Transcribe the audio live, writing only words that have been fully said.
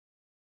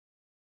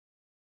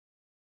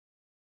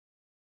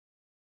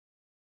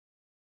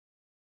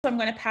So I'm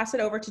going to pass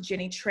it over to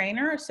Ginny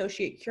Trainer,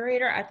 Associate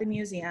Curator at the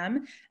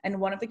museum and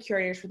one of the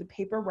curators for the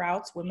Paper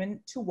Routes Women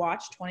to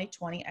Watch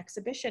 2020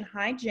 exhibition.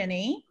 Hi,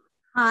 Ginny.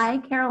 Hi,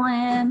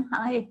 Carolyn.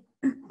 Hi,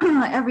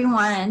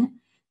 everyone.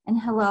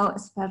 And hello,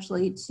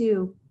 especially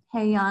to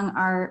Hyeyoung,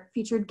 our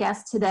featured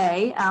guest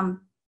today. I'm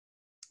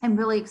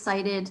really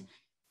excited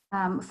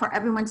for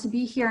everyone to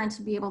be here and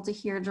to be able to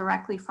hear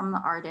directly from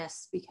the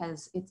artists,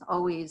 because it's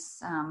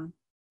always,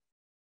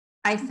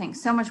 I think,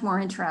 so much more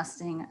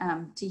interesting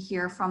to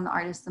hear from the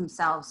artists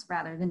themselves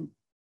rather than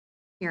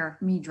hear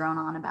me drone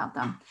on about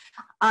them.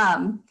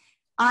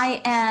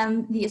 I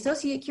am the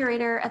associate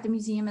curator at the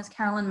museum, as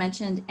Carolyn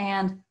mentioned,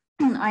 and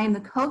I am the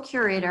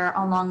co-curator,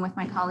 along with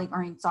my colleague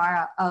Oreen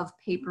Zara, of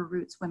Paper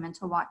Routes Women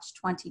to Watch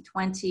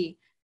 2020.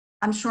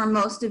 I'm sure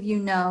most of you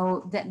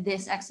know that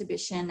this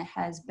exhibition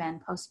has been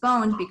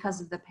postponed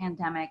because of the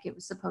pandemic. It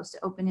was supposed to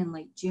open in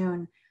late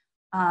June,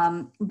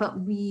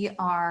 but we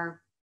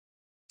are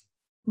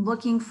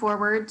looking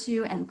forward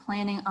to and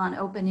planning on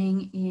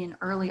opening in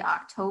early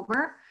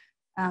October.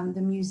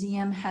 The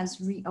museum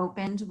has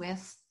reopened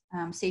with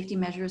safety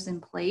measures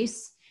in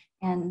place,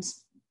 and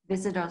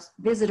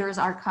visitors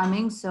are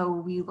coming, so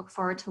we look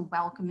forward to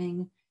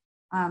welcoming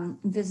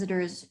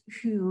visitors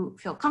who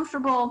feel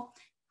comfortable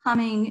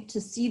coming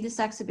to see this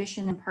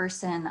exhibition in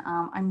person.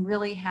 I'm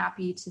really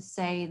happy to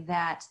say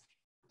that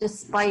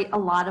despite a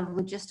lot of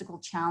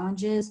logistical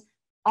challenges,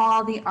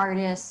 all the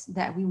artists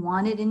that we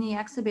wanted in the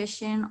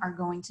exhibition are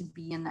going to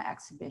be in the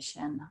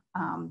exhibition.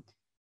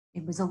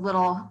 It was a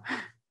little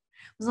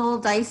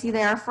dicey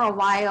there for a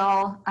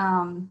while.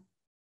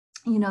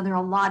 You know, there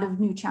are a lot of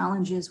new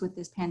challenges with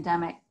this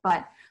pandemic,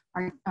 but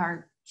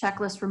our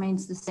checklist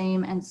remains the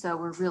same. And so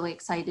we're really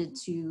excited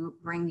to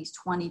bring these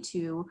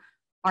 22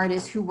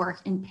 artists who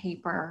work in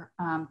paper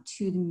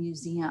to the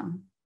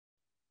museum.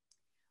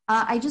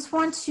 I just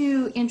want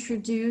to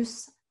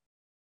introduce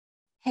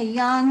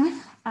Hyeyoung.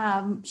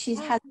 She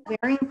has a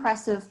very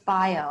impressive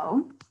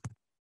bio.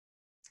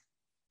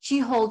 She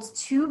holds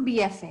 2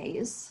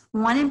 BFAs,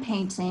 one in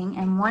painting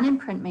and one in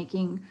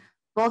printmaking,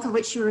 both of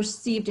which she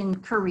received in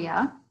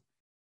Korea.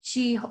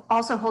 She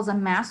also holds a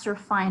Master of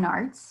Fine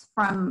Arts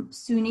from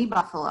SUNY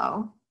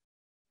Buffalo.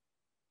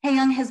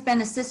 Hyeyoung has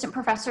been Assistant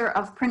Professor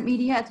of Print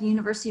Media at the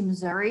University of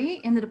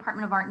Missouri in the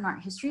Department of Art and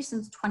Art History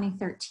since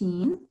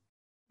 2013.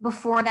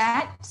 Before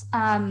that,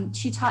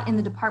 she taught in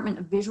the Department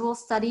of Visual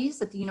Studies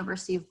at the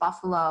University of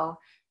Buffalo,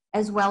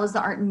 as well as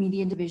the Art and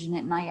Media Division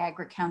at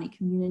Niagara County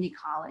Community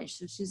College.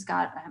 So she's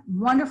got a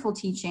wonderful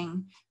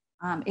teaching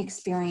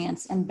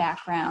experience and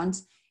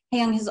background.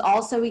 Hyeyoung has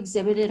also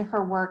exhibited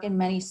her work in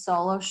many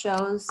solo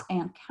shows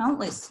and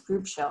countless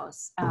group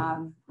shows,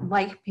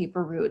 like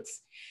Paper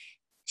Routes.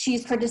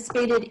 She's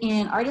participated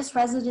in artist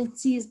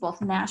residencies,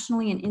 both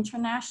nationally and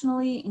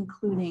internationally,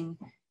 including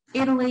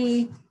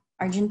Italy,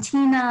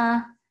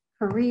 Argentina,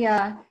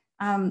 Korea.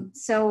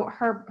 So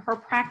her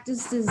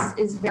practice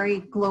is very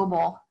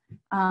global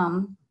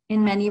in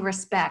many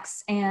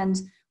respects.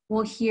 And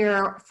we'll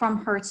hear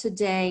from her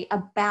today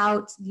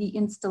about the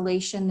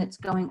installation that's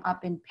going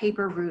up in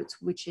Paper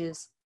Routes, which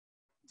is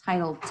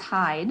titled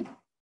Tide.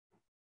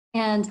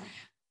 And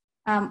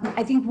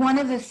I think one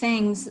of the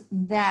things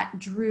that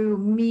drew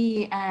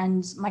me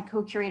and my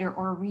co-curator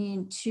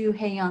Oreen to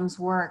Hyeyoung's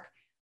work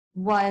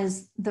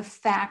was the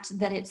fact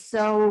that it's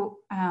so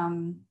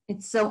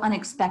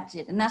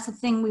unexpected. And that's the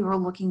thing we were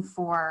looking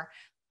for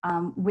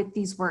with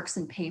these works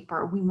in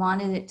paper. We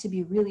wanted it to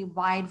be a really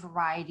wide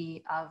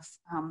variety of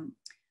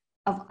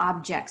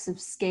objects, of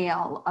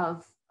scale,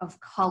 of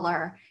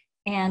color.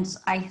 And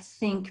I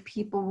think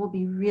people will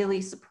be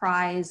really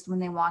surprised when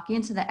they walk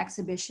into the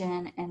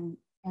exhibition and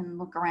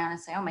look around and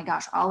say, oh my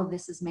gosh, all of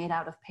this is made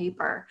out of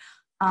paper.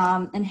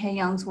 And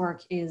Hyeyoung's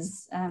work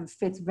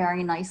fits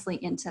very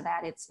nicely into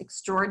that. It's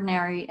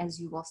extraordinary, as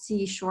you will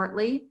see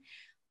shortly.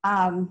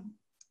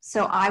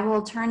 So I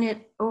will turn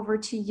it over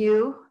to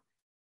you,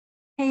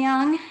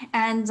 Hyeyoung.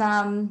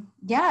 And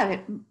yeah,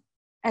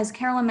 as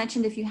Carolyn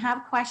mentioned, if you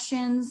have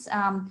questions,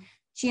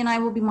 she and I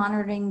will be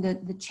monitoring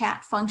the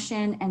chat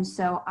function. And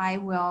so I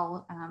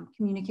will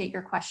communicate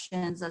your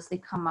questions as they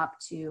come up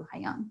to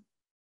Hyeyoung.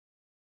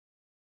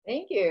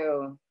 Thank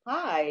you.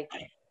 Hi.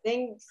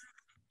 Thanks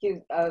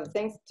to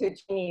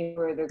Ginny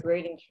for the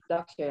great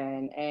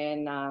introduction.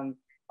 And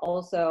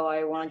also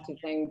I want to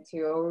thank to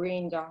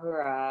Oreen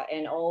Jahura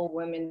and all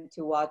Women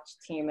to Watch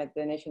team at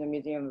the National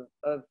Museum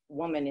of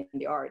Women in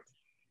the Arts.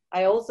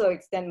 I also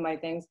extend my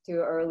thanks to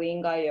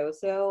Erlene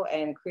Gayoso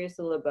and Chris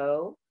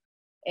LeBeau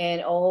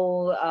and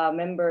all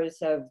members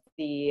of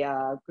the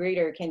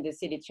Greater Kansas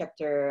City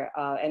chapter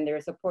and their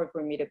support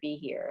for me to be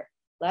here.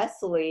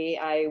 Lastly,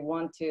 I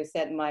want to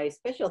set my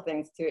special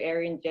thanks to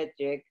Erin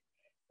Jedjic,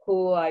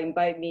 who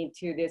invited me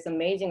to this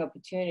amazing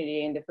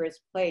opportunity in the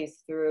first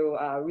place through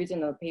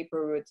regional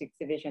Paper Routes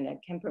exhibition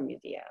at Kemper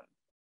Museum.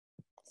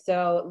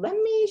 So let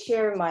me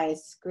share my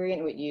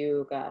screen with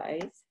you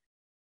guys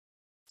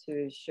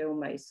to show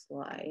my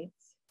slides.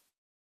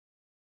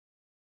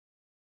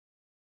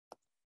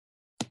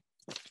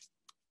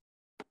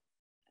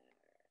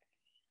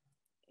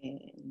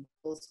 And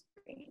full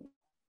screen.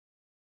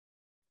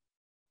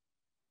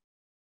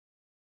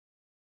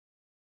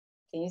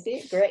 Can you see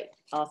it? Great,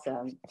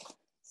 awesome.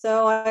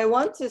 So I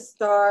want to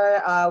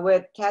start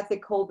with Kathy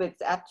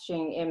Colbett's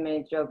etching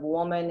image of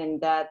woman and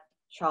that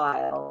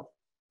child,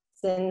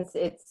 since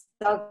it's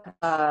stuck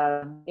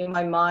in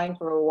my mind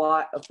for a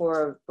while,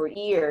 for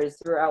years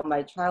throughout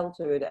my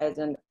childhood as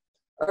an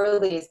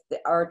earliest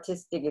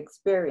artistic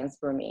experience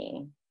for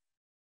me.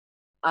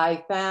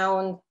 I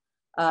found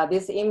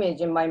this image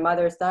in my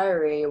mother's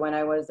diary when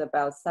I was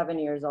about 7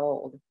 years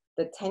old.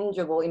 The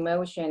tangible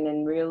emotion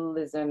and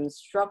realism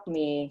struck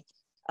me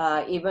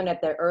even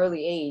at that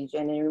early age,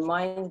 and it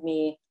reminds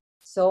me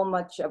so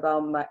much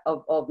about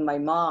my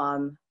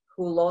mom,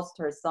 who lost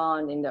her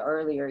son in the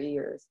earlier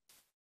years.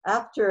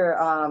 After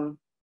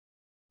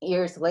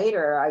years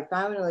later, I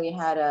finally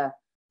had a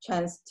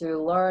chance to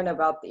learn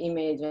about the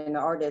image and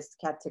artist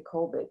Kathy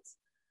Colbett.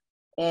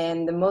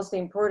 And the most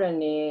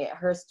importantly,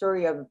 her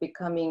story of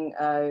becoming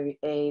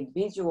a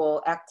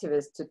visual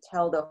activist to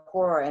tell the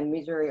horror and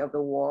misery of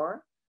the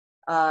war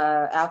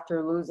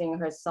after losing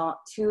her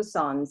two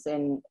sons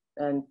in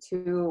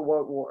 2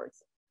 world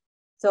wars.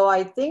 So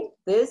I think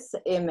this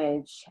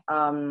image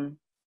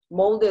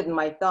molded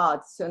my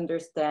thoughts to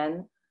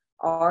understand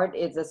art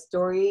is a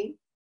story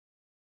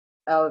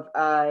of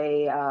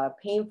a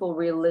painful,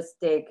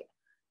 realistic,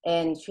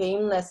 and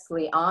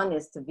shamelessly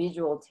honest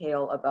visual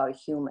tale about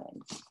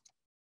humans.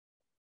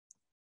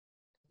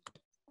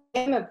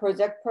 I'm a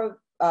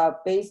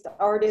project-based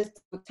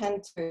artist who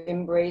tend to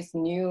embrace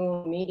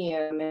new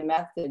medium and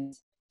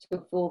methods to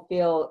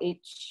fulfill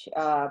each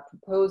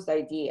proposed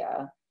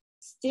idea.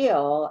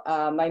 Still,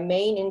 my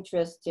main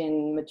interest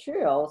in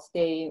material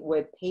stayed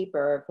with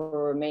paper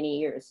for many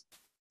years.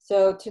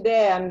 So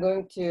today I'm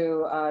going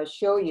to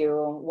show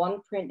you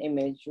one print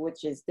image,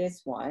 which is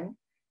this one,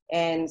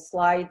 and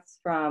slides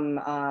from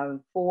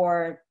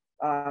 4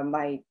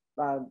 my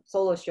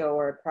solo show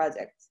or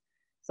projects.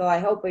 So I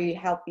hope we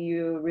help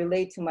you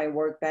relate to my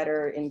work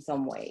better in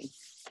some ways.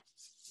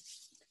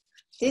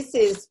 This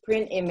is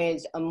print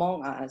image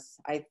Among Us.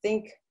 I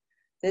think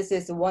this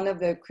is one of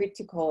the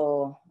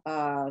critical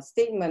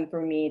statement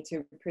for me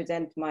to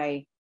present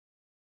my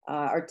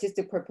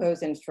artistic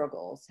purpose and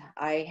struggles.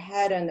 I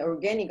had an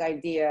organic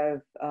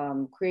idea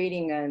of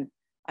creating an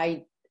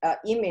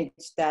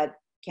image that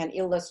can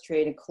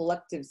illustrate a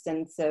collective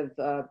sense of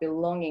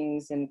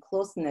belongings and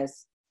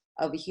closeness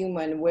of a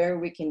human, where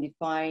we can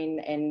define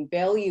and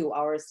value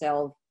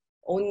ourselves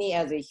only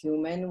as a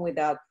human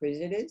without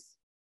prejudice.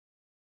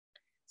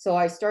 So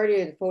I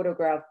started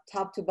photograph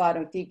top to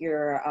bottom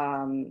figure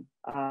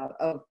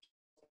of,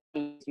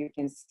 you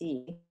can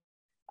see,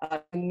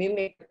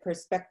 mimic the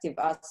perspective,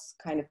 us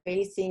kind of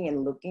facing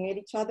and looking at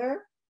each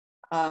other.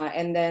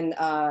 And then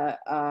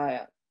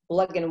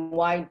black and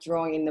white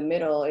drawing in the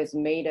middle is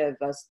made of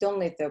a stone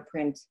litho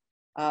print,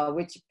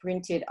 which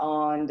printed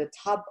on the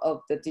top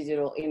of the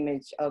digital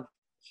image of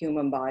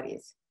human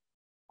bodies.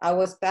 I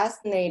was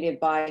fascinated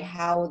by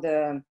how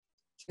the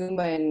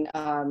human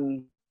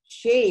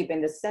shape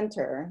in the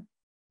center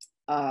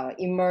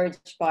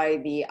emerged by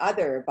the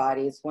other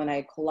bodies when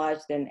I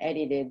collaged and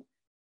edited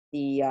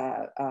the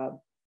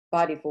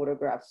body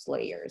photographs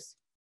layers.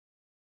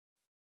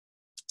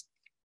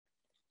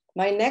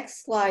 My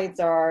next slides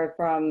are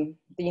from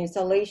the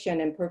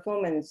installation and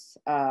performance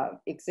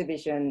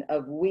exhibition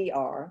of We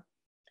Are,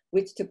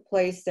 which took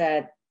place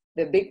at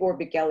the Big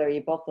Orbit Gallery,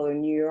 Buffalo,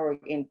 New York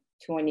in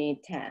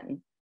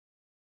 2010.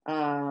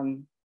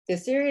 The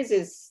series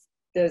is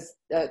to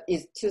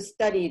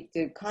study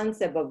the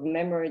concept of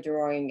memory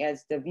drawing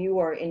as the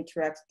viewer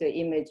interacts the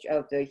image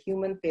of the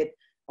human feet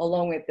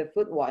along with the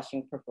foot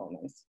washing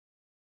performance.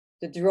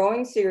 The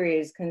drawing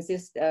series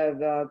consists of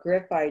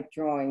graphite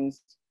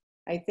drawings.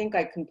 I think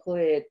I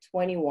completed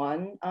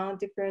 21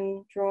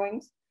 different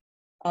drawings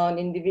on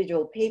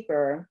individual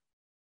paper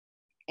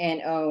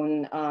and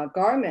on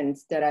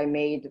garments that I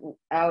made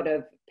out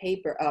of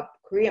paper,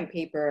 Korean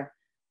paper,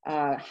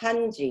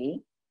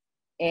 hanji,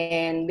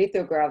 and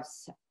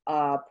lithographs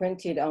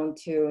printed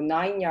onto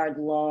 9-yard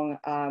long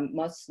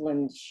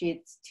muslin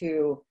sheets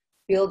to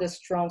build a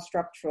strong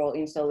structural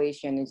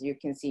installation, as you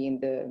can see in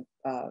the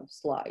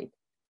slide.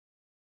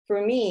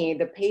 For me,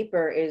 the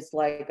paper is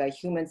like a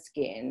human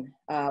skin,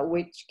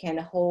 which can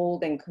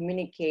hold and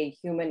communicate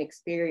human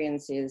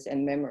experiences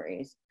and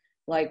memories.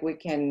 Like we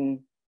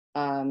can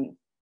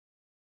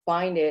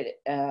find it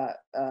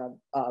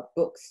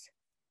books.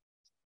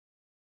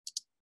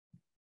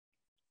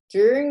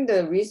 During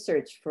the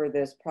research for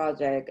this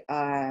project,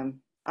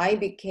 I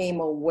became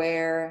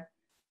aware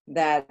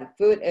that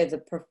food is a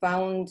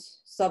profound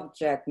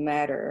subject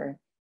matter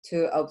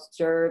to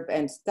observe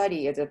and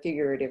study as a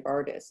figurative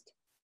artist.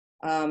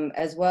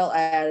 As well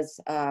as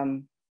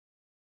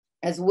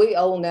we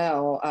all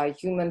know,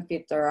 human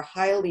feet are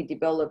highly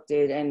developed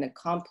and a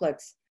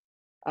complex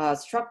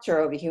structure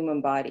of a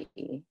human body.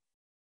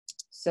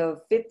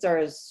 So feet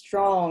are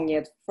strong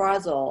yet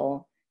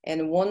fragile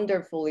and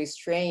wonderfully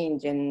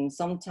strange, and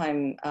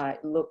sometimes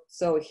look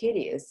so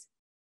hideous.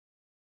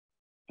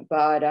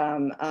 But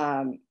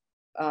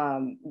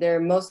they're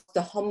most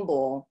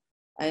humble,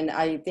 and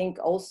I think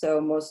also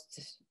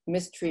most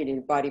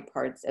mistreated body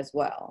parts as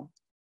well.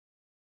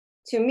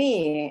 To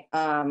me,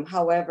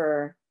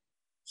 however,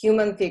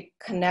 human fit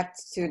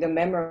connects to the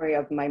memory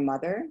of my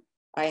mother.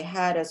 I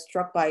had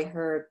struck by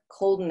her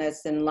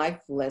coldness and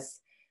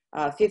lifeless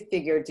fit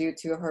figure due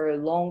to her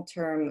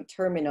long-term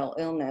terminal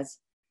illness,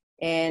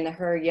 and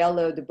her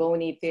yellowed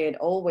bony fit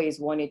always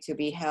wanted to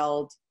be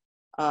held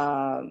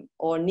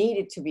or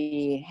needed to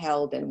be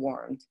held and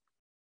warmed.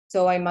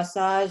 So I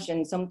massaged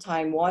and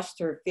sometimes washed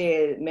her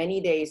fit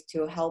many days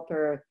to help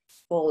her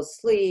fall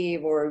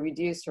asleep or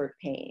reduce her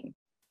pain.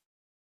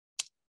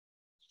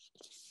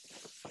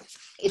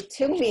 It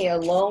took me a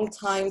long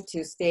time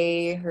to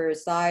stay her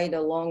side,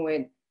 along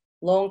with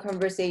long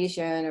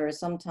conversation or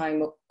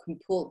sometimes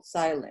complete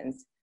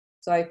silence.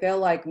 So I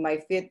felt like my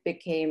fit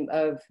became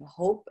of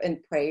hope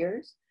and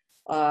prayers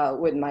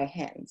with my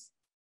hands.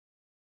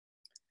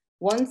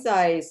 Once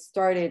I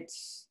started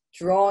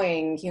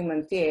drawing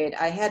human fit,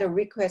 I had to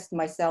request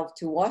myself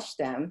to wash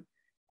them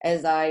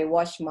as I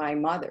wash my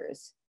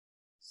mother's.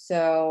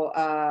 So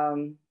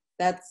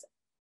that's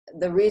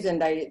the reason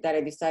that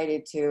I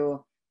decided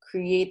to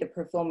create the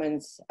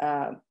performance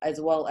as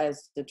well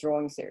as the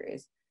drawing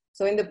series.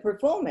 So in the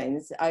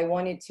performance, I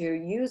wanted to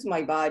use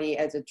my body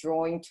as a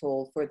drawing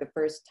tool for the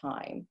first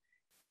time.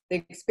 The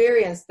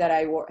experience that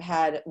I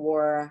had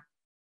were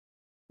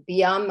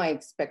beyond my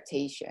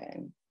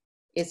expectation.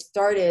 It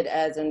started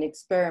as an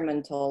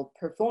experimental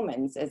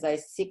performance as I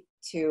seek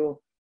to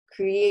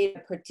create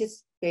a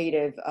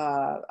participative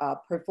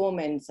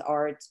performance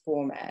arts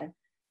format.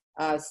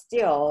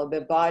 Still,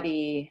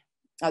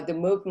 the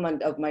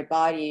movement of my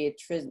body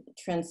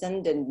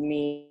transcended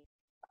me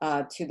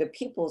to the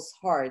people's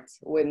hearts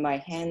with my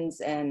hands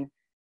and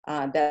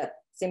that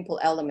simple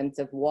elements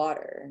of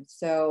water.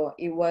 So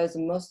it was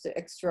most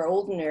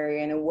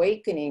extraordinary and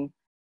awakening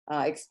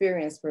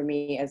experience for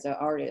me as an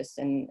artist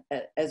and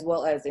as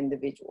well as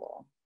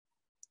individual.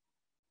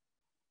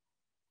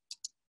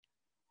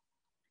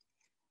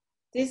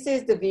 This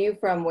is the view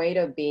from Weight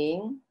of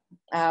Being,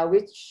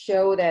 which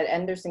showed at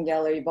Anderson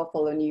Gallery,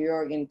 Buffalo, New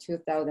York in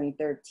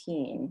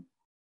 2013.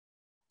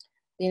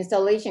 The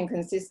installation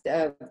consists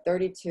of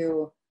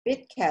 32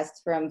 fit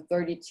casts from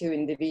 32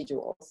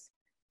 individuals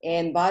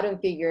and bottom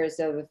figures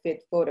of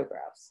fit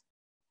photographs.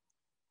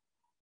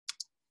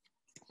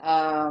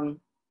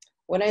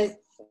 When I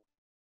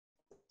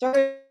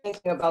started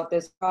thinking about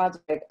this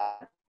project,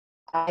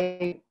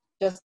 I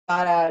just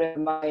got out of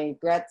my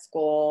grad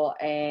school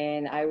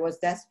and I was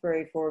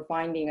desperate for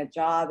finding a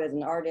job as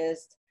an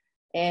artist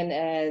and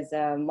as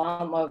a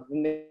mom of a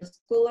middle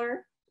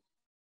schooler.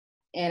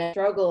 And I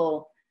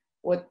struggle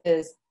with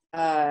this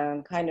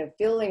kind of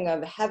feeling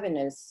of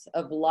heaviness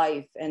of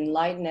life and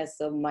lightness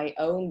of my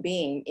own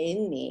being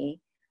in me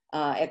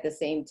at the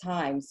same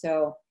time.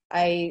 So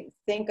I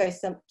think I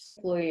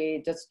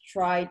simply just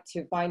tried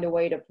to find a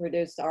way to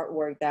produce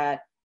artwork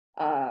that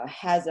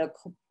has a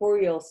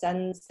corporeal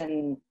sense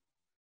and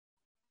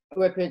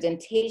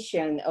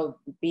representation of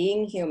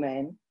being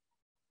human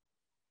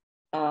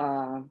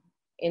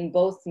in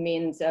both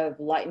means of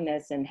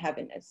lightness and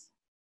heaviness.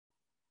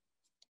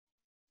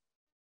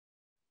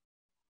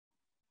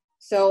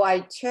 So I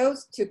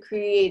chose to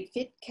create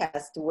fit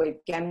cast with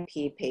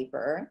Gampi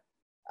paper,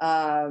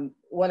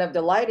 one of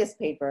the lightest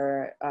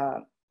paper,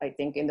 I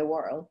think, in the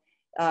world,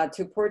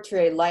 to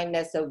portray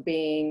lightness of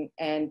being,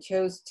 and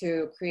chose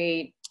to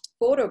create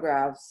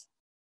photographs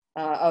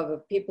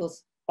of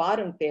people's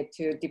bottom fit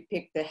to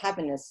depict the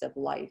heaviness of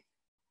life.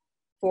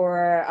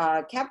 For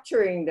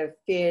capturing the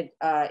fit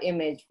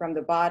image from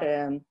the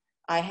bottom,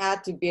 I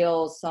had to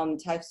build some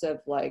types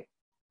of like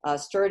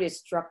sturdy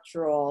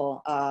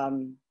structural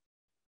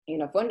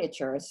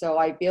furniture. So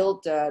I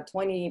built a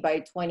 20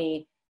 by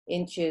 20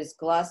 inches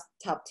glass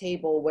top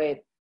table with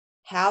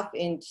 1/2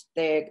 inch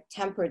thick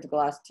tempered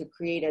glass to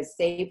create a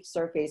safe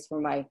surface for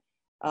my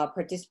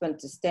participant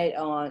to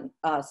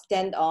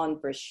stand on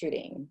for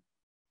shooting.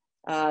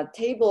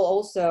 Table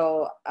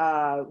also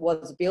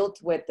was built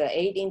with the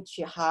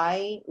 8-inch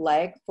high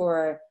leg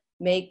for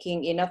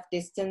making enough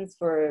distance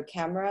for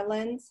camera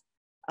lens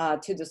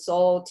to the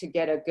sole to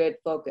get a good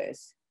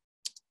focus.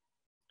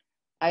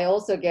 I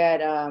also get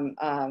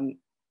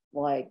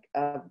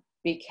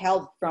big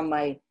help from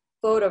my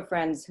photo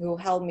friends who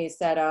helped me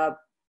set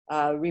up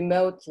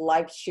remote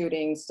live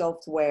shooting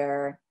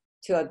software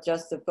to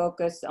adjust the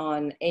focus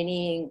on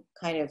any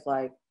kind of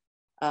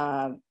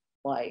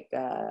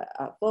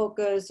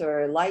focus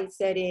or light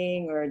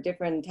setting or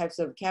different types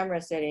of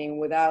camera setting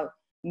without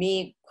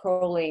me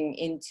crawling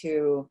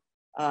into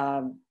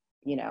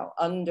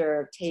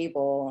under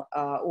table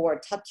or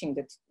touching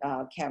the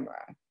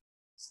camera.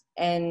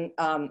 And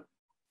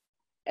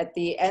at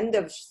the end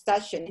of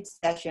each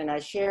session, I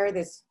share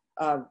this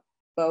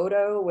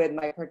photo with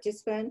my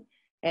participant,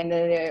 and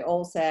then they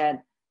all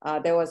said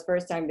that was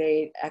first time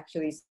they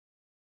actually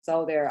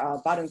saw their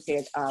bottom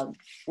fit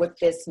with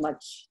this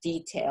much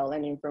detail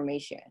and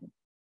information.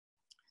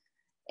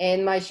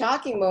 And my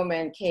shocking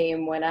moment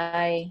came when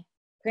I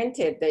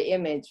printed the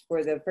image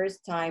for the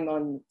first time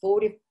on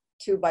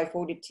 42 by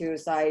 42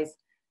 size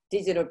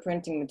digital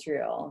printing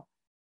material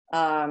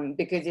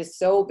because it's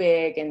so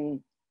big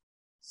and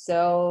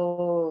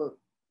so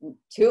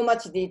too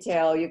much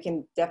detail. You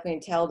can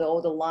definitely tell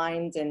all the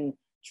lines and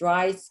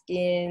dry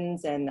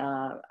skins and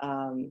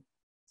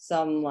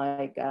some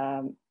like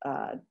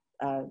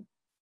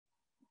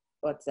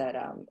what's that?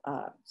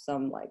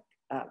 Some like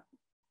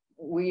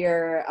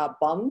weird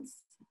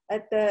bumps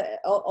at the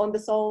on the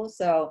sole.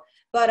 So,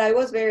 but I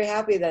was very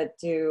happy that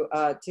to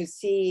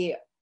see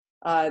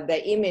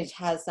the image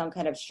has some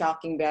kind of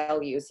shocking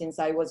value, since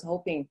I was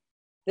hoping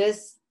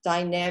this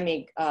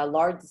dynamic,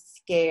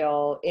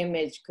 large-scale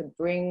image could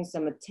bring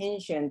some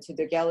attention to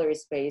the gallery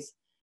space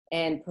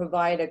and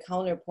provide a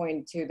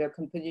counterpoint to the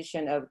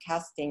composition of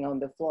casting on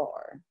the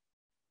floor.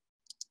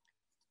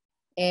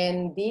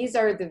 And these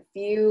are the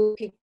few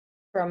pictures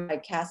from my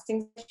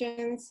casting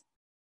sessions.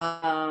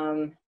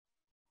 Some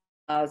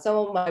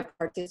of my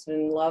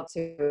participants love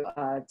to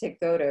take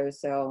photos,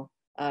 so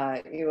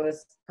it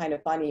was kind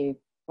of funny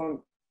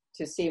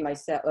to see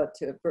myself,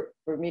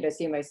 for me to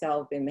see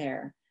myself in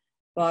there.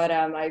 But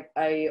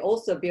I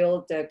also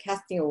built a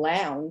casting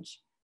lounge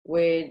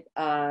with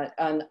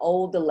an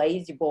old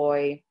Lazy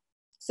Boy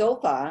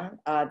sofa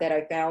that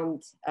I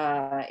found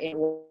in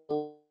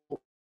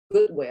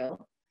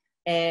Goodwill.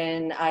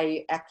 And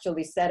I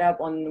actually set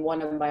up on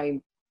one of my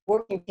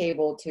working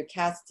table to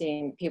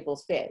casting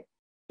people's feet.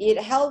 It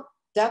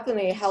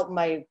definitely helped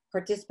my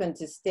participants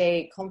to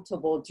stay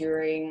comfortable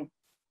during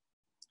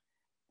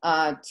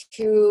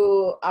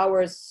 2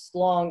 hours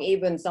long,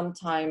 even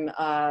sometime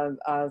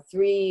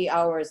 3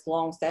 hours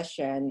long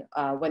session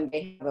when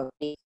they have a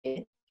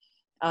meeting.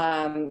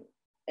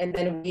 And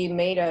then we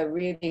made a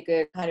really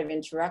good kind of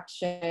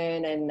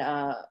interaction and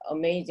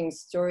amazing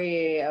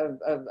story of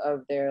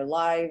their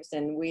lives.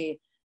 And we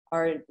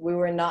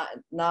were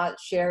not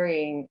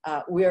sharing,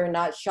 we are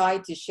not shy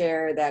to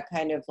share that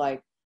kind of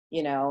like,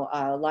 you know,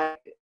 life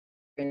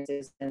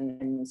experiences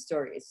and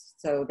stories.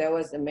 So that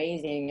was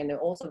amazing, and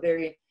also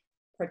very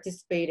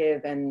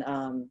participative and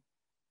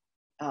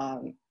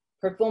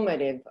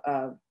performative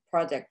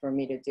project for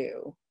me to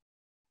do.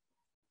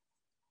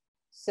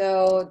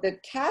 So the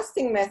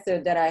casting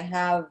method that I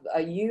have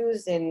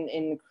used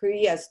in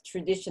Korea's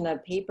traditional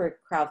paper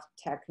craft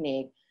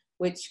technique,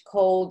 which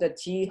called the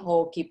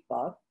jiho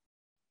kippap.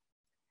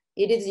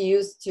 It is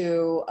used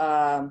to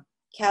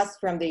cast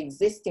from the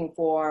existing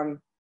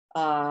form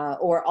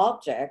or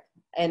object,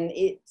 and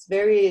it's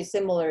very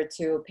similar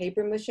to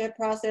paper mache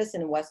process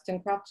in Western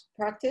craft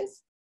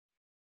practice.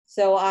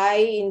 So I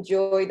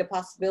enjoy the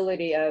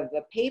possibility of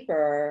a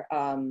paper,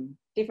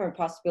 different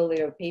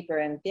possibility of paper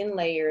and thin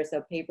layers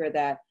of paper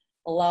that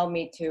allow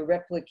me to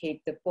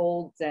replicate the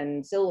folds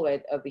and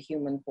silhouette of the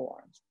human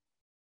form.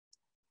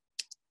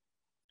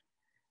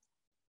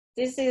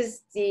 This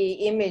is the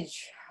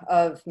image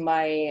of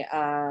my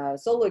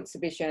solo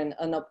exhibition,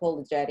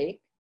 Unapologetic.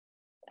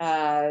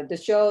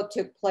 The show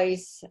took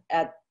place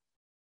at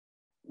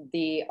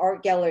the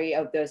art gallery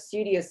of the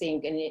Studios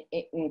Inc.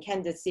 in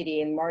Kansas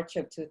City in March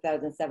of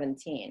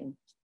 2017.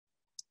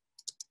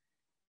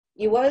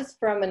 It was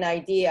from an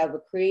idea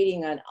of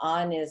creating an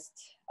honest,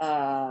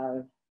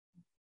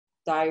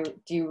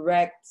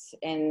 direct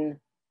and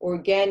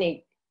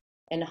organic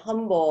and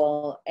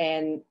humble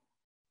and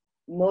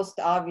most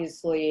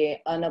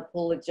obviously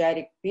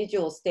unapologetic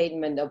visual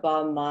statement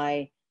about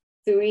my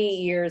 3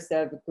 years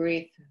of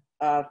grief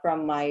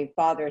from my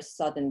father's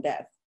sudden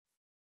death.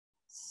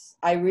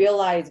 I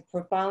realized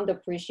profound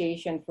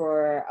appreciation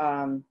for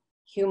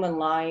human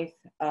life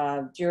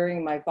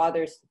during my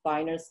father's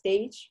final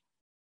stage.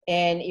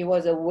 And it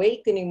was an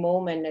awakening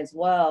moment as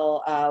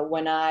well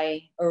when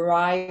I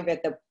arrived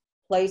at the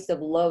place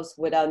of loss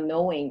without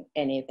knowing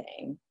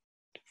anything.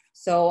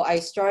 So I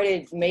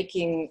started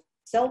making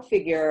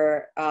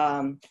self-figure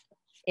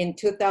in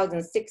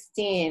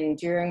 2016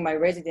 during my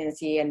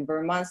residency in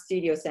Vermont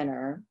Studio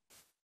Center.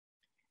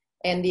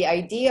 And the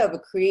idea of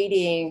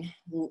creating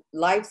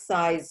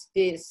life-size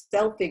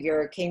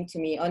self-figure came to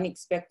me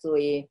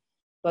unexpectedly,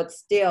 but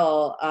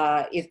still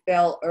it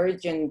felt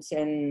urgent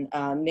and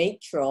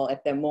natural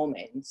at the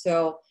moment.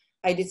 So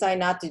I decided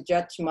not to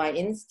judge my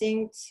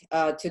instinct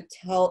that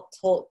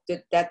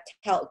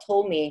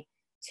told me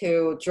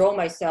to draw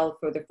myself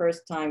for the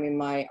first time in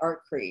my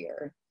art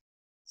career.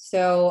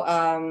 So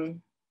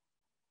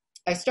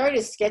I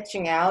started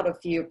sketching out a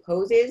few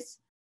poses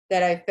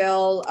that I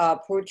felt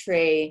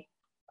portray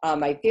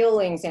my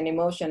feelings and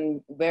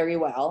emotion very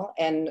well,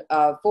 and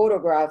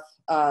photograph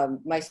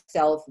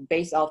myself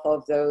based off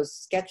of those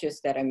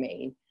sketches that I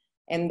made.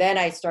 And then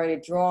I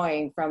started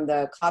drawing from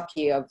the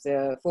copy of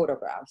the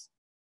photographs.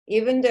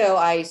 Even though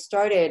I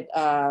started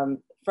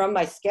from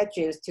my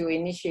sketches to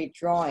initiate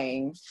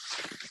drawing,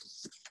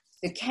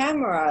 the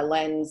camera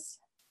lens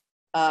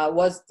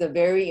was the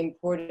very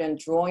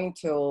important drawing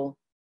tool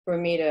for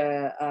me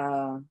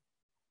to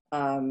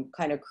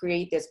kind of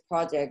create this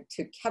project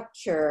to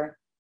capture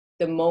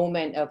the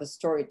moment of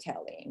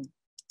storytelling.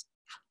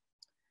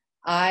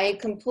 I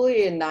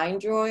completed 9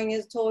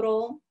 drawings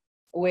total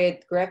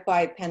with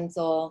graphite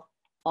pencil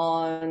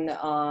on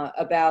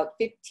about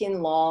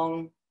 15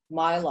 long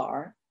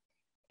mylar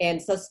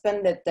and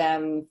suspended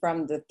them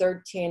from the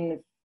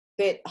 13th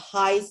fit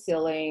high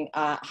ceiling,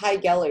 high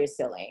gallery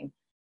ceiling.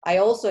 I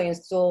also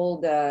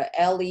installed the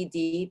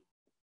LED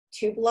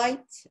tube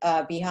light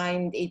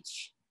behind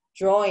each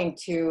drawing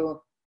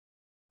to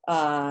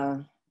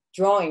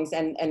drawings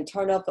and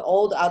turn off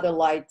all the other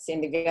lights in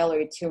the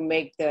gallery to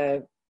make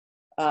the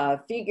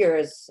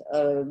figures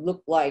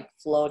look like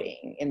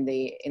floating in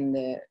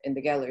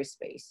the gallery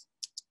space.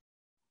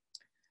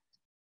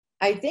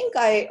 I think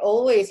I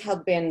always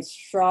have been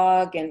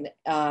struck and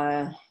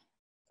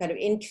kind of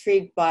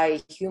intrigued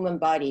by human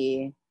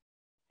body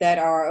that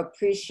are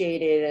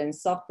appreciated and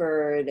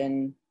suffered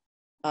and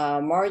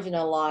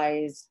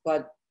marginalized,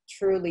 but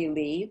truly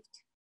lived.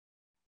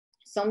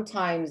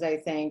 Sometimes I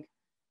think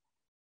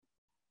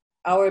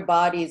our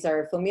bodies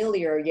are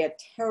familiar yet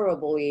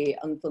terribly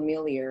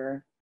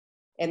unfamiliar,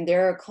 and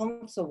they're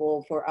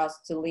comfortable for us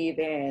to live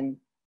in,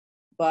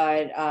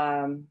 but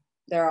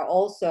they're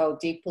also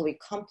deeply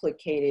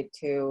complicated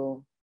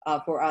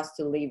for us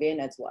to live in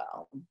as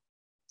well.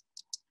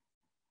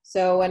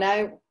 So when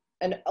I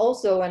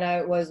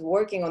was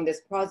working on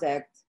this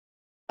project,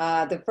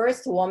 the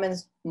first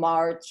Women's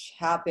March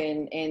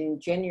happened in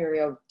January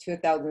of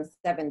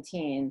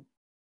 2017.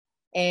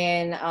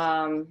 And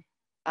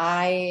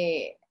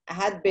I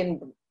had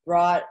been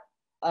brought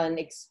an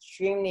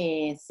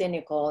extremely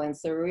cynical and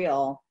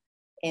surreal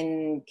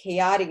and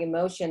chaotic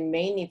emotion,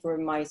 mainly for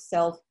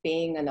myself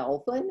being an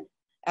orphan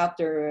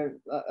after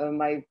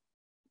my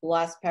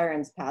last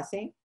parents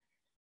passing,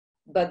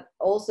 but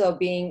also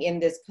being in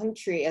this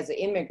country as an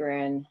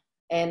immigrant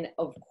and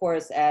of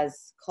course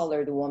as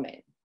colored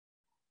woman.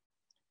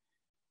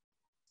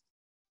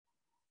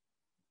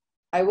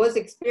 I was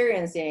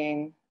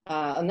experiencing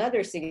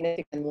another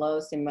significant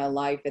loss in my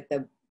life at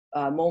the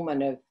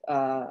moment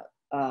of,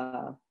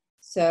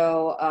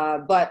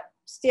 but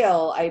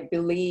still I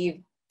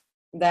believe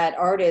that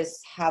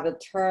artists have a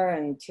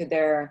turn to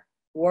their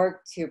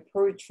work to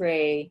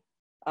portray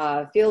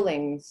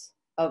feelings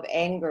of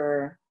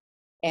anger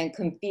and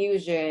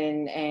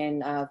confusion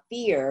and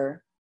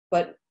fear,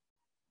 but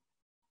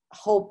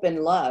hope and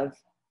love,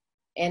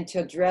 and to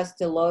address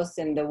the loss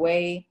in the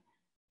way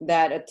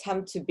that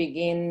attempt to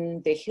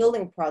begin the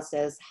healing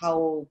process,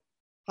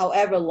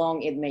 however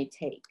long it may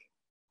take.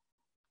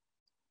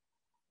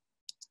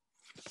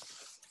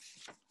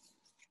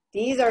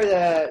 These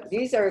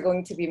are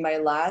going to be my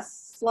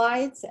last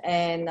slides,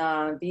 and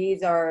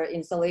these are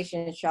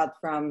installation shots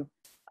from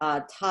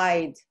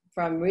Tide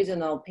from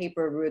Regional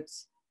Paper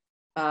Roots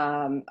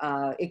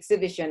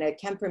exhibition at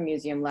Kemper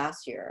Museum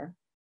last year.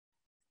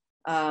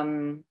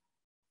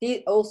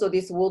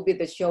 This will be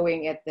the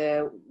showing at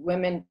the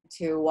Women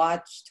to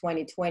Watch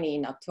 2020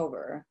 in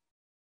October.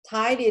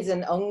 Tide is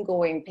an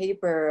ongoing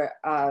paper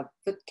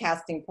foot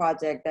casting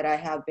project that I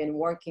have been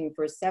working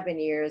for 7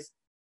 years,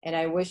 and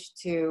I wish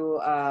to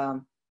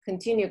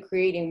continue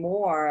creating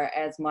more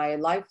as my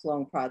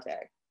lifelong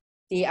project.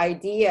 The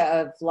idea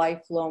of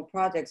lifelong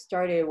project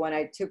started when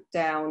I took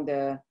down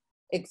the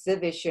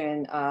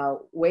exhibition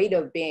Weight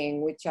of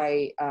Being, which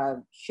I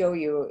showed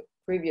you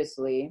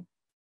previously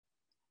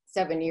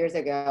 7 years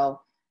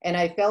ago. And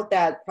I felt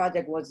that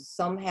project was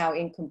somehow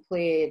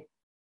incomplete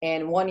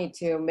and wanted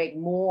to make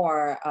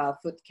more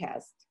foot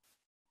casts.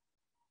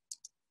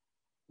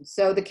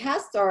 So the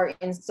casts are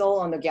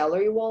installed on the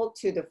gallery wall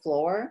to the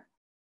floor,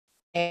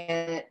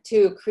 and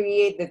to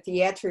create the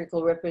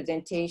theatrical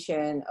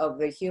representation of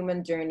the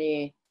human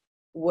journey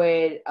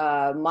with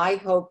my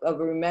hope of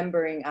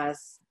remembering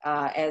us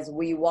as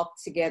we walk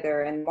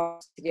together and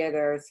march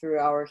together through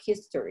our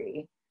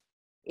history,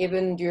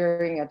 even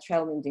during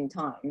challenging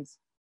times.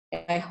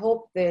 And I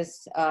hope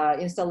this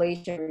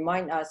installation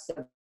reminds us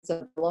of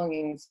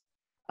belongings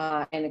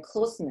and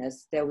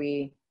closeness that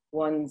we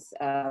once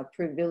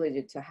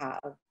privileged to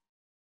have.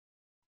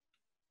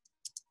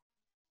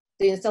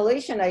 The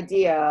installation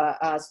idea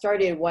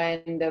started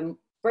when the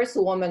first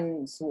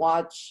Women's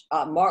March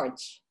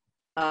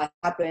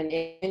happened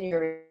in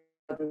January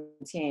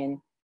 2017,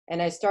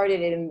 and I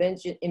started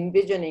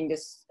envisioning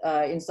this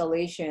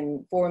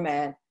installation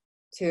format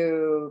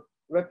to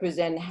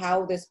represent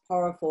how this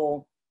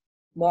powerful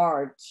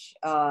march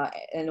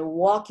and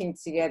walking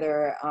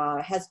together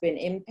has been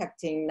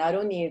impacting not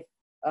only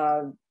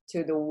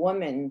to the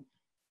women,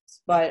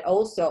 but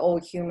also all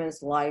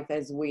humans' life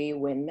as we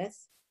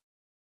witness.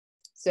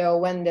 So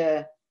when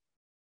the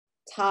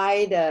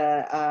Tide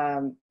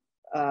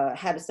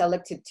had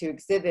selected to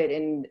exhibit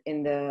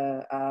in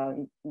the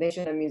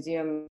National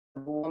Museum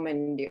of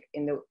Women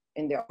in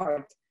the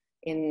art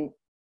in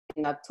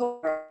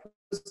October,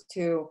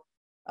 to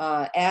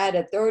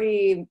add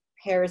 30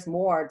 pairs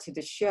more to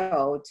the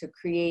show to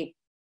create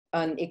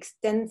an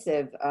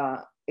extensive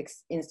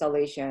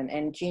installation.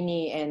 And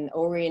Jeannie and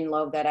Orrin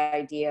loved that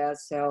idea,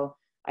 so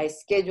I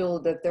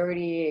scheduled the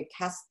 30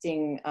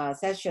 casting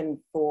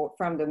session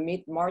from the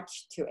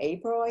mid-March to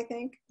April, I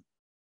think.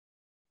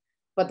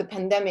 But the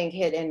pandemic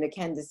hit in the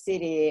Kansas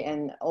City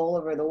and all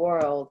over the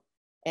world,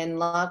 and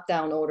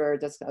lockdown order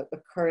just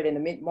occurred in the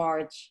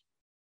mid-March.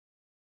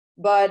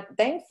 But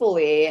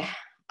thankfully,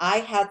 I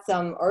had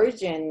some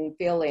urgent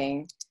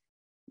feeling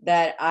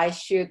that I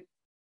should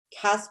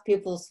cast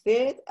people's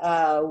feet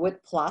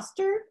with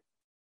plaster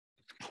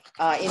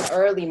in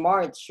early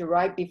March,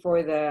 right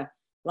before the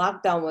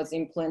lockdown was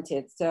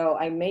implemented. So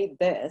I made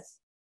this.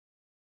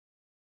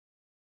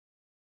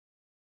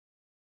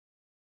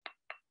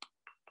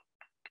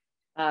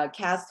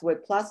 Cast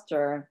with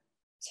plaster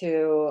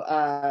to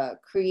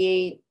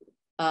create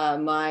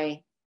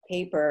my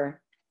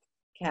paper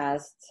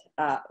cast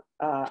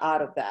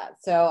out of that.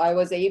 So I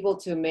was able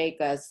to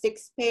make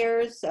 6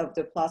 pairs of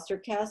the plaster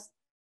cast.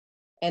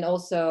 And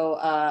also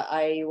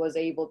I was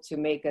able to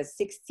make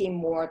 16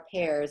 more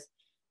pairs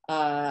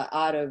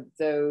out of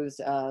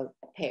those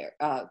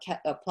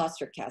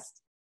plaster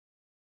cast.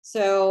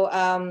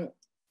 So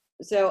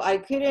so I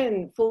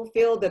couldn't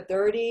fulfill the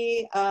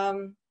 30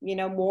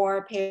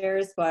 more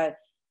pairs, but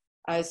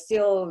I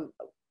feel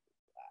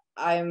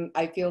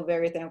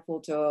very thankful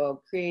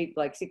to create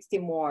like 60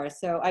 more.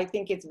 So I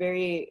think it's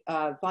very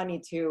funny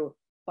to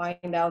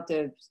find out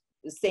the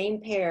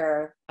same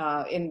pair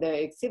in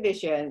the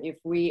exhibition if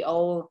we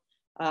all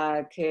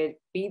could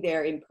be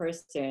there in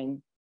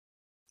person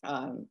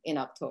in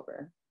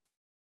October.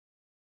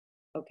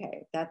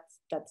 Okay, that's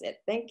it.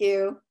 Thank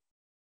you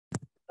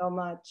so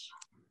much.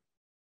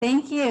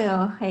 Thank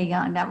you,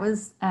 Hyeyoung. That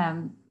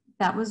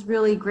was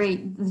really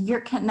great.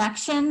 Your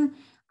connection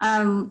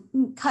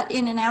cut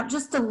in and out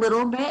just a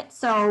little bit.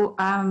 So,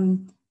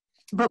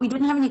 but we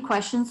didn't have any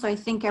questions. So I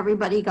think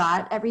everybody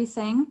got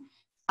everything.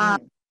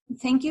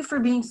 Thank you for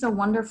being so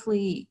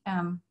wonderfully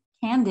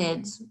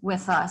candid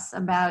with us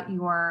about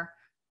your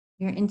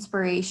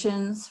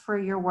inspirations for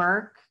your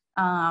work.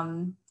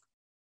 I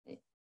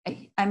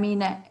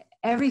mean,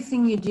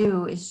 everything you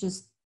do is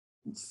just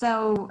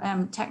so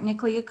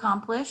technically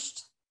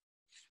accomplished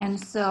and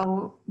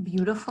so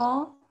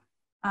beautiful,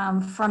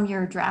 from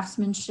your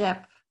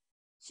draftsmanship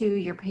to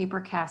your paper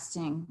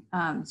casting.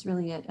 It's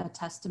really a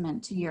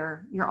testament to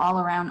your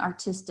all-around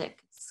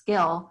artistic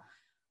skill.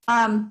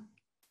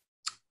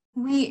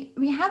 We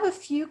have a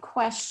few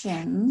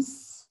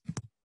questions,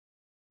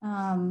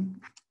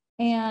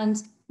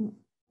 and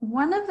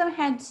one of them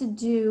had to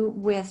do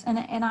with,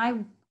 and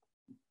I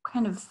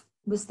kind of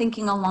was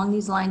thinking along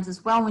these lines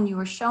as well when you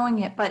were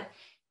showing it, but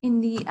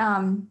in the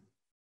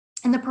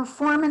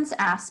performance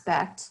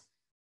aspect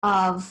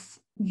of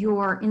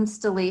your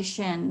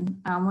installation,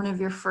 one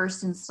of your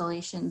first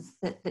installations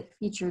that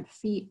featured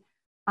feet,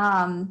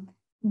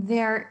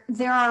 there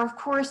are of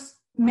course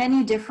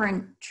many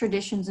different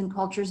traditions and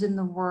cultures in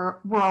the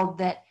world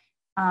that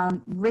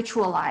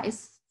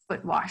ritualize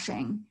foot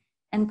washing,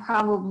 and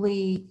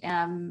probably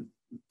in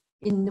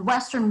the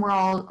Western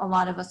world, a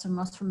lot of us are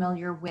most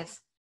familiar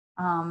with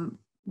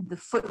the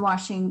foot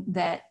washing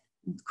that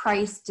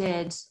Christ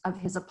did of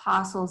his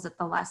apostles at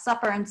the Last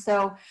Supper. And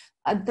so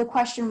the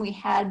question we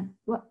had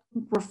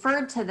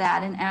referred to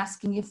that and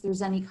asking if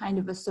there's any kind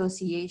of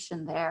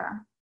association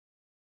there.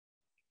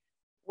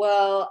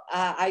 Well,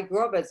 I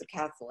grew up as a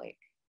Catholic,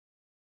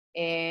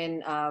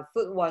 and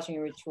foot washing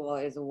ritual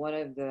is one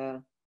of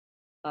the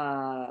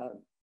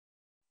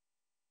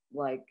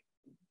like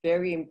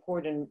very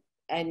important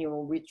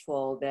annual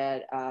ritual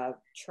that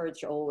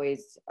church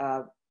always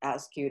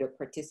asks you to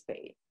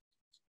participate.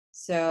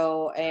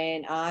 So,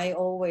 and I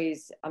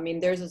mean,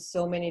 there's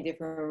so many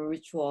different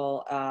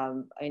ritual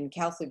in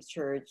Catholic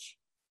Church,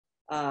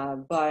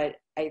 but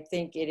I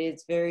think it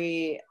is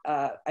very,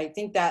 I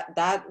think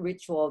that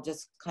ritual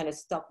just kind of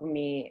stuck with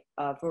me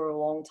for a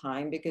long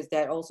time, because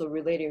that also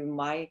related to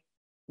my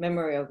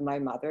memory of my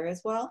mother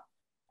as well.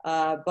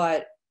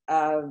 But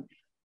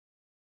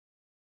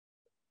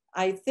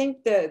I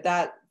think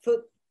that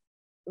foot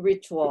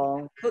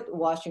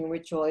washing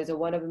ritual is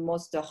one of the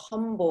most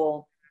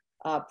humble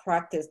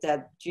practice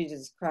that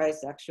Jesus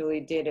Christ actually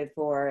did it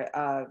for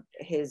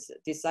his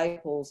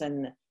disciples,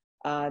 and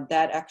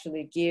that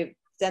actually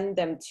send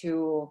them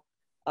to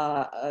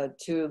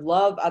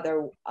love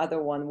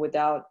other one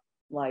without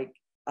like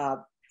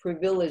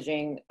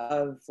privileging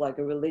of like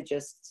a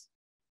religious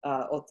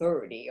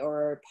authority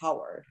or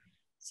power.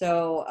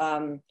 So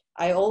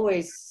I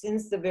always,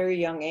 since the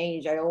very young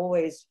age, I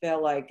always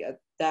felt like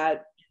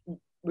that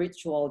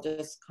ritual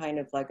just kind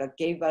of like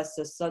gave us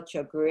such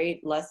a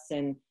great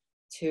lesson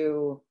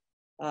to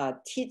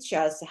teach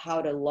us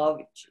how to love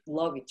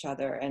each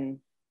other, and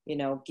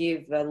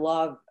give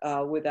love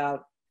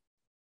without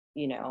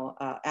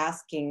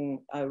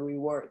asking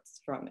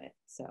rewards from it.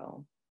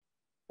 So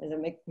does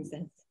it make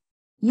sense?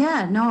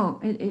 Yeah, no,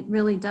 it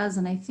really does.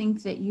 And I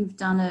think that you've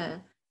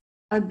done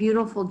a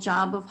beautiful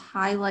job of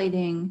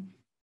highlighting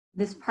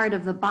this part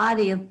of the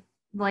body,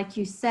 like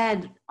you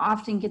said,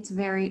 often gets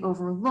very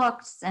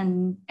overlooked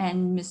and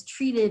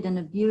mistreated and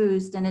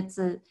abused, and it's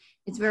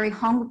very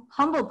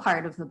humble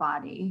part of the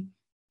body.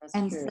 That's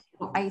and true.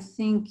 So I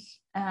think,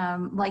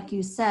 like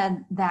you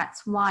said,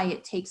 that's why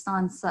it takes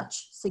on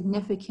such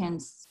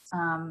significance.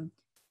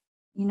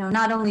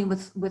 Not only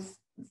with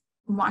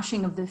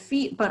washing of the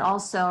feet, but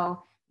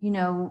also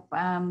when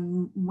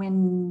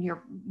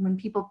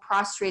people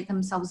prostrate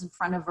themselves in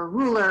front of a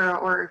ruler,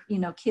 or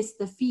kiss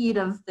the feet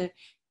of the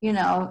you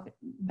know,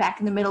 back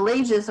in the Middle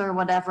Ages or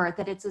whatever,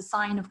 that it's a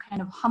sign of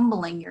kind of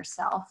humbling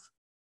yourself.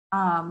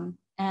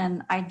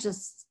 And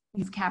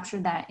you've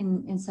captured that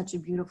in such a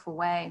beautiful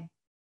way.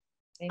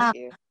 Thank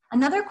you.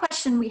 Another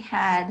question we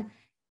had,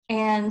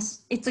 and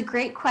it's a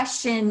great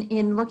question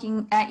in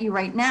looking at you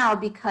right now,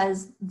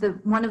 because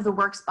one of the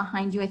works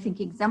behind you, I think,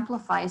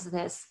 exemplifies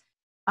this.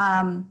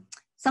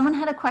 Someone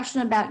had a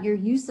question about your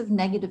use of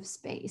negative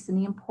space and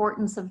the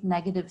importance of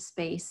negative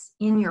space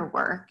in your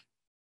work.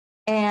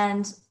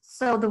 And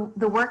so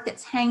the work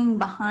that's hanging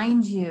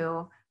behind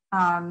you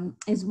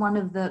is one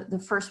of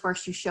the first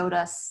works you showed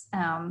us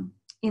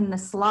in the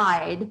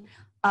slide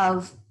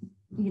of,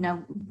 you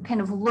know, kind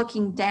of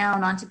looking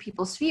down onto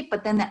people's feet,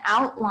 but then the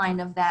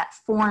outline of that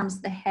forms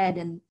the head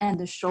and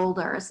the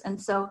shoulders.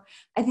 And so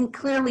I think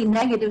clearly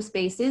negative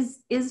space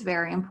is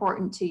very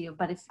important to you,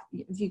 but if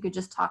you could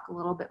just talk a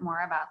little bit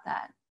more about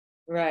that.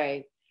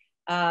 Right.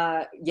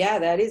 Yeah,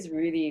 that is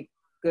really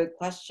good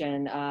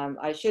question.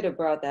 I should have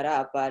brought that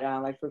up, but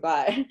I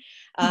forgot.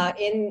 I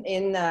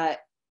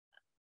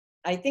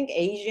think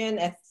Asian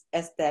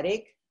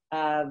aesthetic,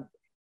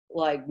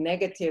 like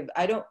negative,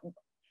 I don't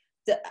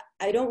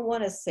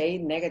want to say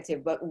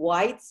negative, but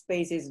white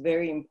space is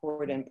very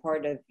important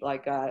part of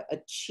like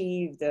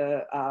achieve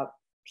the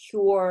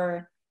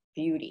pure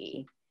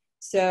beauty.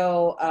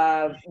 So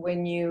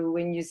when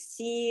you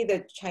see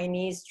the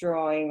Chinese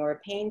drawing or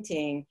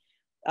painting,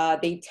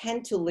 they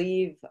tend to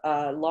leave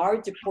a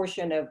large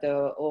portion of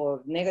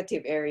the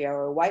negative area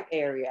or white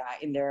area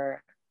in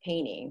their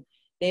painting.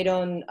 They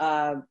don't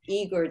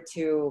eager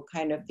to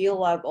kind of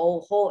fill up a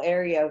whole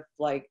area of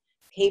like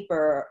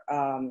paper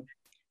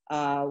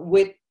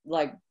with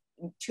like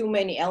too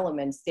many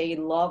elements. They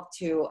love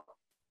to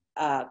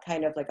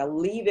kind of like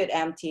leave it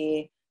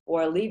empty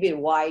or leave it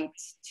white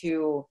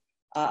to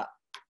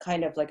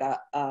kind of like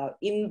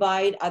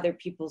invite other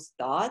people's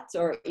thoughts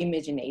or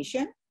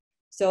imagination.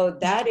 So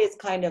that is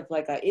kind of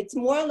like it's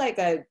more like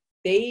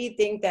they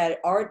think that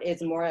art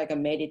is more like a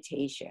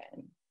meditation.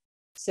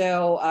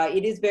 So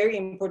it is very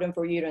important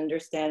for you to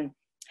understand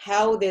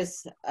how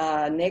this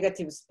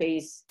negative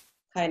space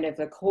kind of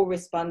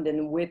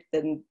correspondent with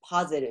the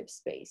positive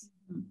space.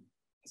 Mm-hmm.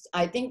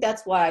 I think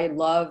that's why I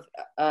love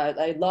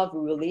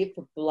relief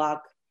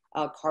block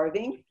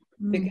carving,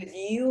 because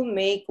you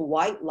make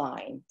white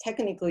line.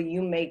 Technically,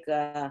 you make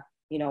a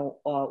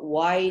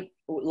white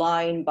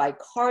line by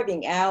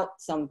carving out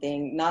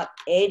something, not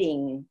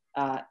adding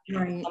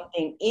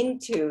something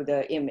into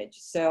the image.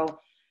 So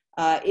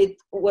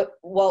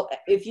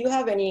if you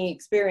have any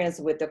experience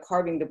with the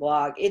carving the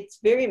block, it's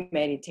very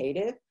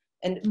meditative,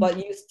 but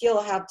you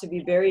still have to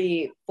be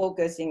very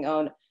focusing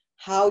on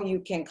how you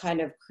can kind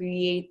of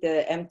create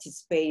the empty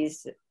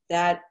space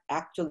that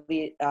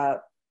actually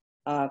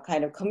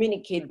kind of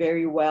communicate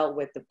very well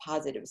with the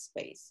positive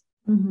space.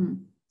 Mm-hmm.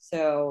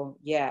 So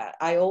yeah,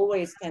 I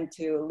always tend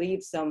to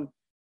leave some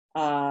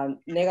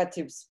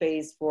negative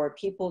space for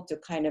people to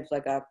kind of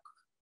like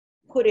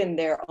put in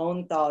their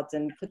own thoughts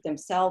and put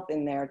themselves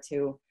in there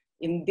to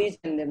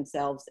envision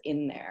themselves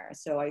in there.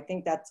 So I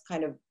think that's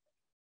kind of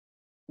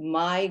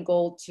my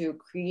goal to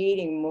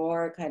creating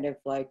more kind of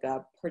like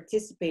a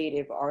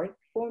participative art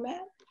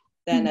format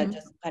than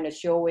just kind of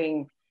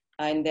showing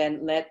and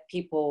then let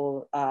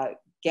people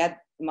get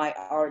my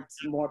art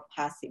more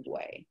passive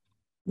way.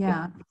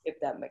 Yeah. If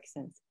that makes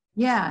sense.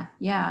 Yeah,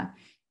 yeah.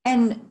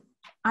 And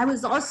I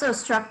was also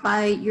struck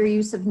by your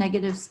use of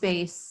negative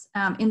space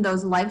in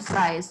those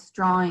life-size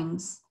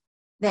drawings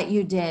that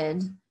you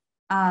did,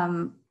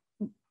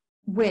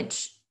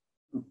 which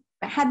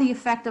had the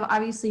effect of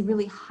obviously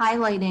really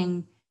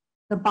highlighting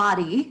the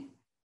body,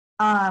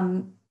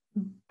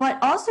 but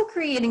also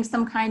creating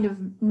some kind of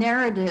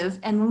narrative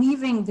and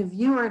leaving the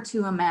viewer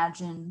to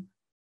imagine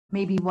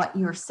maybe what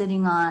you're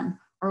sitting on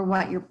or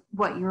what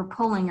you're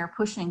pulling or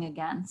pushing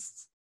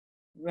against.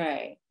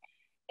 Right.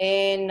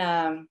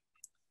 And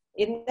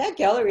in that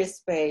gallery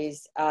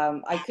space,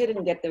 I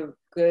couldn't get the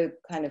good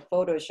kind of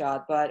photo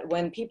shot, but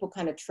when people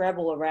kind of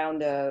travel around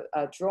the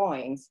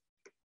drawings,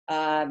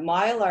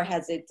 Mylar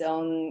has its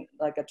own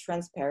like a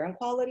transparent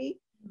quality.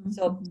 Mm-hmm.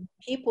 So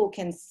people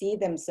can see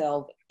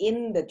themselves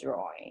in the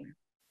drawing.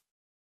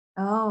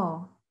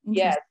 Oh,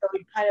 yeah. So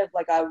it's kind of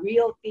like a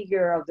real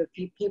figure of the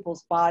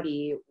people's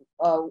body,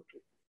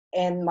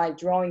 and my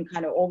drawing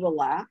kind of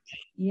overlapped.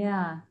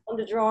 Yeah. On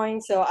the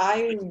drawing, so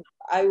I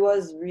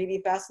was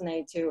really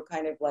fascinated to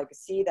kind of like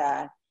see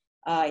that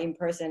in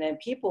person, and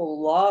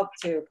people love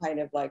to kind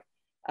of like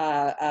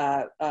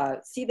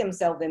see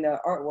themselves in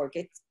the artwork.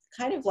 It's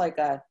kind of like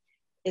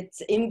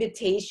it's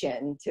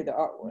invitation to the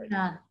artwork.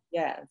 Yeah.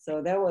 Yeah,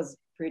 so that was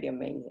pretty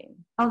amazing.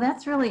 Oh,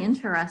 that's really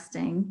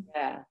interesting.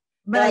 Yeah.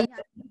 But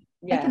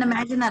I can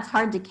imagine that's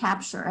hard to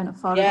capture in a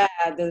photo.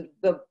 Yeah,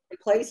 the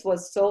place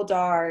was so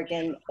dark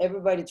and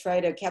everybody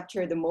tried to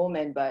capture the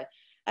moment, but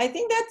I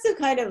think that's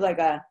a kind of like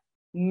a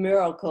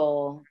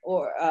miracle,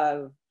 or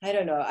I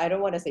don't know, I don't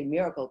want to say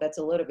miracle, that's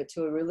a little bit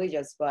too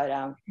religious, but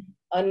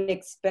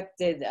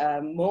unexpected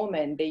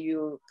moment that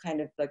you kind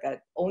of like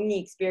only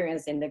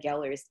experience in the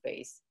gallery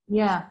space.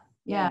 Yeah.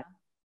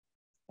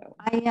 So.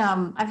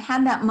 I've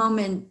had that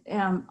moment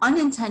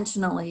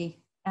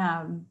unintentionally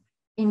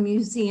in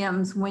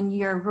museums when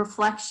your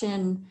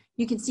reflection,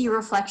 you can see your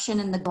reflection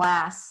in the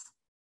glass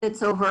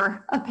that's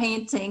over a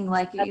painting,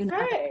 like That's you know,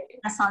 right.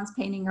 Renaissance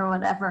painting or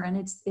whatever, and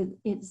it's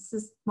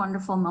this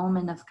wonderful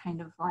moment of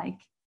kind of like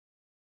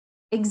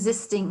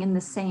existing in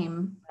the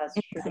same. That's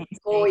in true. the same space.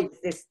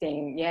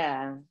 Coexisting,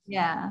 yeah.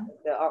 Yeah.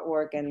 The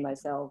artwork and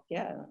myself,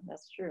 yeah,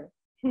 that's true.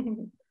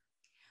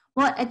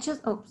 Well, it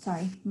just, oh,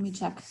 sorry, let me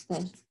check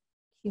the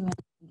Q&A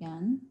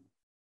again.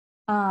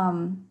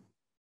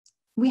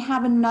 We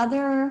have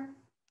another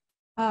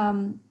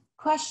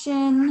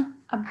question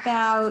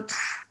about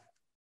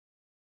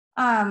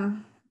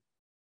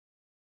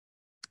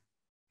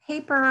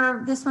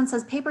paper. This one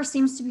says, paper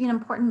seems to be an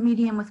important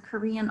medium with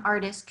Korean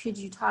artists. Could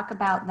you talk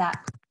about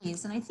that,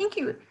 please? And I think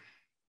you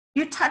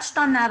touched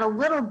on that a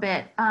little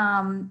bit,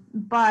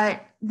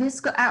 but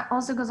this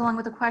also goes along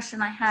with a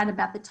question I had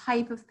about the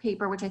type of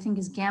paper, which I think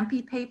is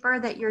Gampi paper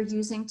that you're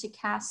using to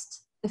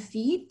cast the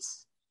feet.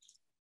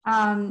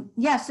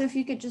 Yeah, so if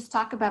you could just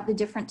talk about the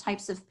different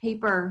types of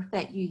paper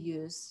that you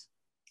use.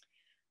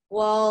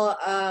 Well,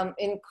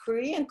 in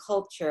Korean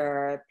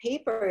culture,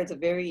 paper is a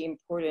very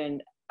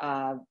important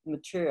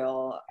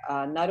material,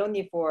 not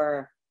only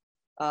for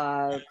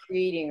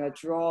creating a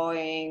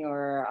drawing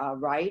or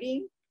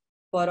writing,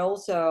 but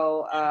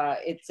also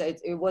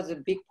it was a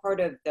big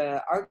part of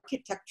the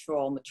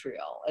architectural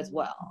material as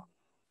well.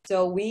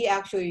 So we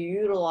actually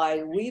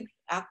utilize,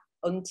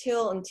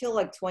 until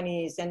like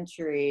 20th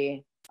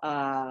century,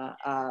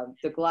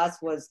 the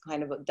glass was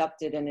kind of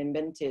adopted and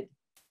invented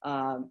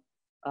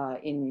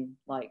in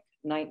like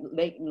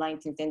late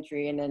 19th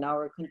century, and then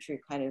our country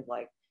kind of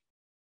like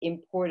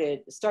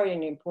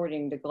started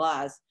importing the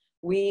glass.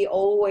 We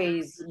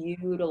always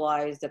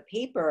utilize the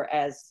paper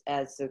as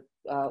a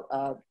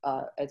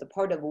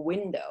part of a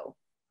window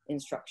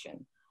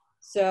instruction.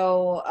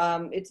 So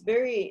it's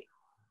very,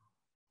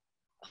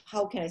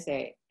 how can I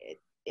say,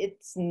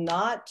 it's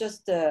not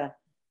just the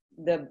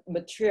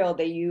material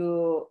that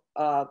you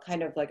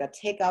kind of like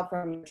take out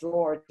from a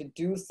drawer to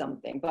do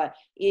something, but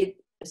it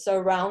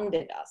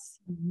surrounded us.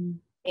 Mm-hmm.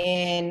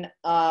 And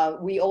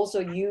we also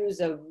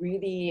use a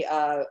really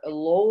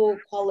low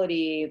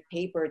quality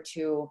paper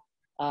to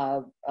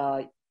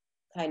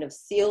kind of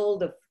seal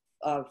the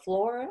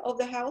floor of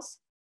the house.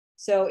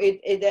 So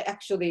it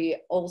actually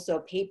also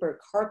paper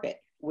carpet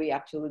we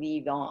actually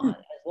leave on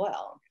as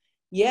well.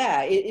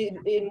 Yeah,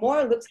 it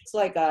more looks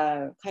like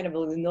a kind of a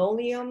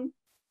linoleum,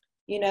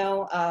 you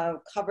know,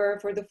 cover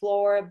for the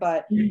floor,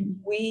 but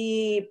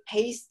we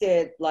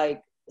pasted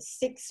like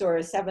 6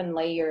 or 7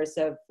 layers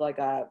of like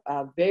a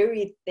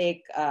very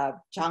thick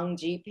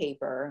jangji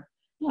paper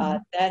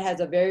that has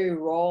a very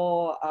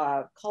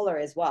raw color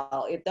as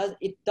well. It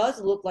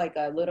does look like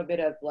a little bit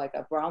of like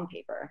a brown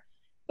paper,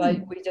 but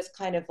we just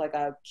kind of like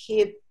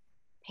keep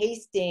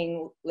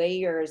pasting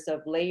layers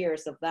of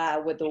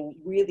that with a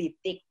really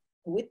thick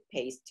wood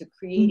paste to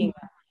creating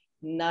a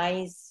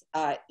nice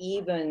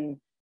even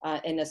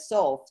and a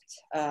soft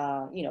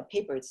you know,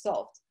 paper is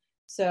soft.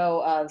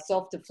 So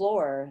soft to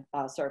floor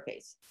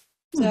surface.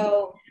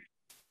 So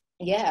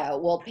yeah,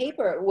 well,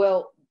 paper,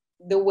 well,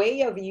 the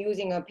way of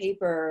using a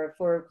paper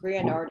for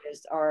Korean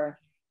artists are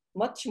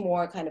much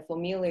more kind of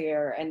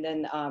familiar. And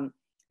then,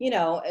 you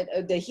know,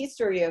 the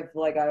history of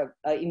like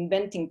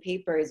inventing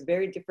paper is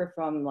very different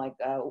from like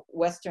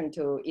Western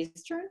to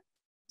Eastern.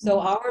 So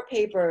our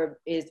paper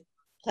is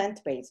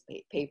plant-based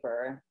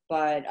paper,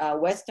 but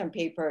Western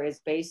paper is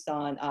based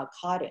on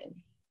cotton.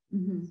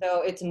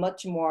 So it's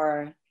much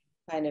more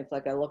kind of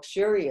like a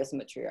luxurious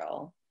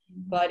material.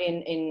 But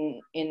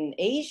in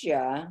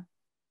Asia,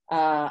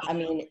 I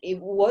mean, it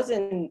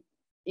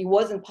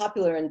wasn't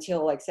popular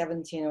until like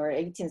 17th or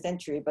 18th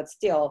century, but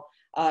still,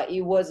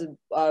 it was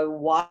a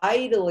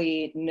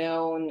widely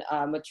known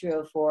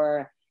material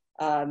for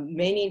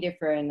many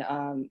different,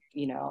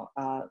 you know,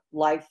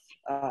 life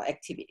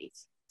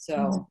activities.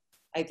 So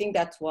I think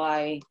that's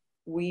why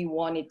we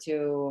wanted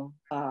to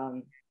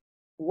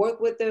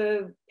work with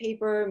the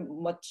paper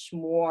much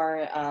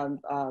more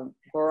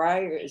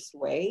various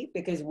way,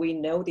 because we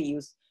know the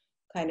use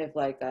kind of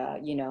like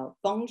you know,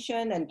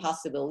 function and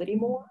possibility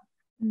more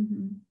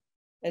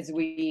as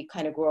we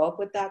kind of grow up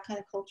with that kind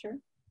of culture.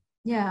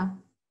 Yeah,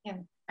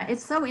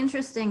 it's so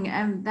interesting,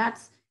 and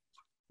that's,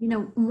 you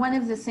know, one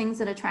of the things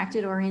that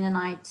attracted Oreen and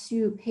I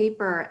to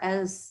paper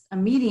as a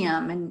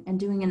medium and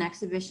doing an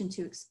exhibition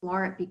to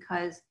explore it,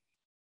 because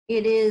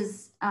it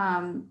is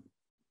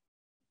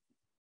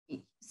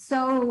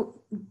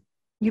so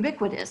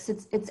ubiquitous.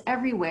 It's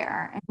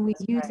everywhere, and we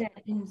use it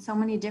in so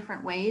many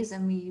different ways,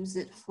 and we use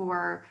it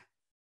for,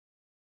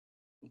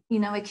 you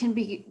know, it can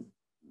be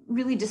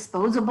really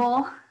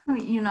disposable,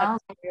 you know,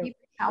 like paper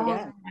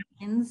towels and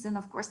napkins, and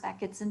of course that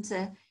gets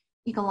into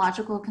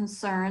ecological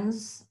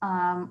concerns,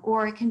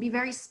 or it can be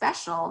very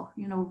special,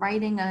 you know,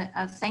 writing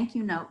a thank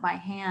you note by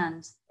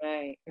hand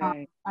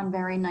on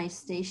very nice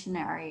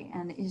stationery.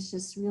 And it's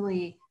just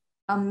really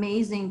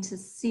amazing to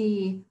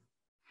see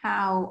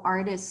how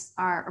artists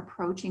are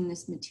approaching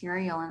this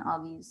material in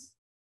all these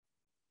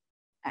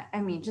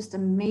I mean, just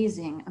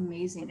amazing,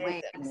 amazing It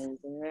ways. is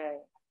amazing, right?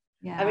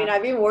 Yeah. I mean,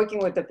 I've been working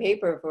with the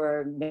paper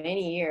for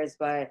many years,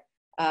 but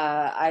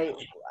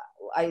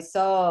I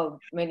saw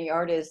many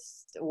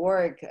artists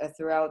work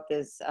throughout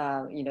this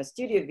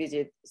studio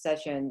visit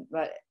session,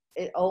 but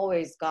it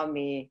always got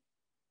me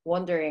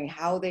wondering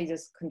how they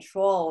just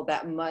control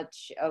that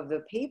much of the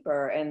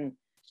paper and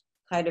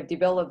kind of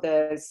develop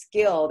the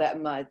skill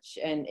that much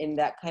and in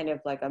that kind of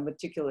like a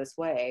meticulous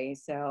way.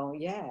 So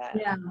yeah,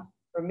 Yeah.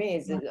 for me,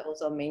 it's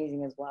also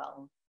amazing as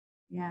well.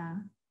 Yeah.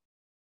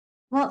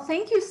 Well,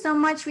 thank you so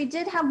much. We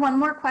did have one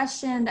more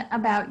question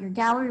about your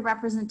gallery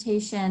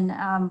representation,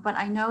 but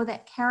I know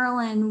that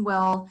Carolyn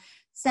will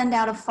send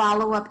out a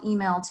follow-up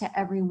email to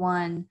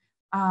everyone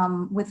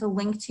with a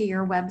link to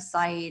your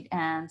website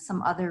and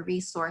some other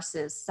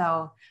resources.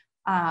 So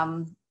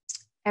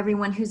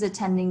everyone who's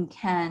attending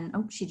can,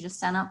 oh, she just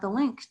sent out the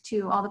link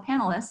to all the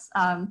panelists.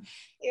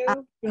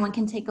 Everyone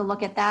can take a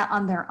look at that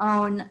on their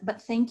own,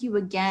 but thank you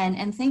again.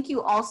 And thank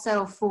you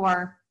also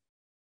for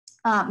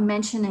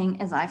mentioning,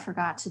 as I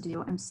forgot to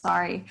do, I'm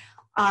sorry,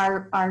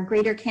 our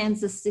Greater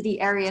Kansas City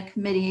Area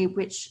Committee,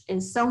 which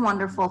is so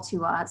wonderful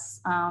to us,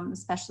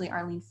 especially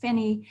Arlene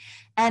Finney,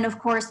 and of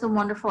course the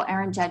wonderful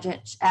Erin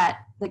Jejic at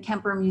the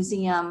Kemper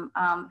Museum,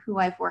 who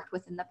I've worked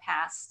with in the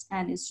past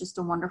and is just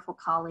a wonderful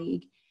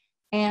colleague.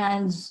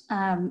 And,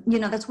 you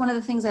know, that's one of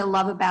the things I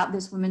love about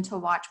this Women to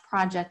Watch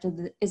project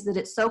is that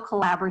it's so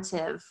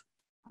collaborative.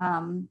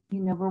 You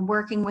know, we're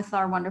working with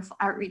our wonderful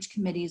outreach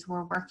committees.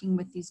 We're working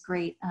with these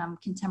great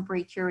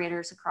contemporary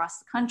curators across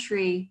the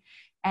country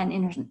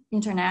and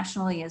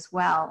internationally as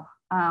well.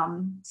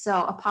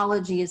 So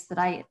apologies that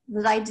I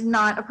did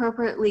not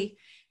appropriately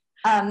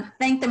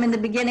thank them in the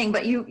beginning,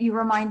 but you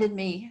reminded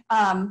me.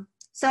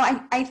 So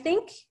I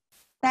think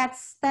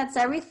that's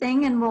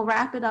everything, and we'll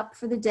wrap it up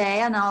for the day.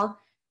 And I'll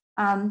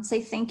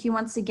say thank you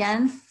once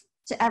again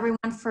to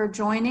everyone for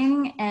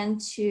joining,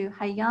 and to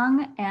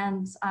Hyeyoung,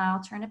 and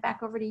I'll turn it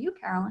back over to you,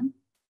 Carolyn.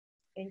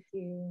 Thank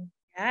you.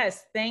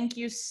 Yes, thank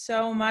you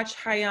so much,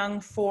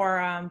 Hyeyoung,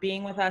 for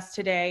being with us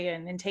today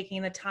and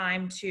taking the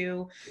time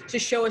to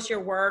show us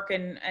your work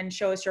and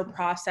show us your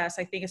process.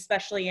 I think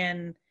especially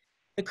in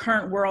the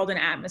current world and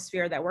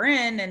atmosphere that we're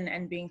in,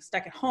 and being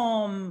stuck at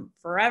home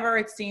forever,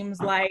 it seems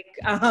like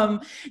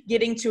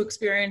getting to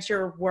experience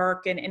your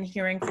work and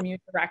hearing from you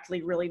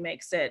directly really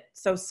makes it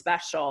so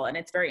special, and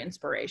it's very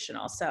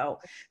inspirational. So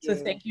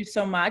thank you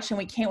so much, and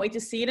we can't wait to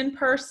see it in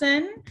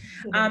person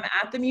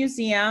at the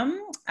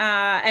museum.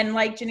 And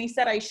like Jenny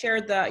said, I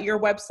shared your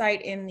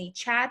website in the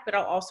chat, but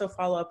I'll also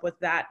follow up with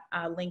that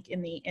link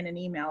in an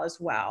email as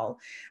well.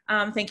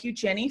 Thank you,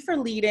 Jenny, for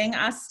leading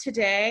us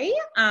today,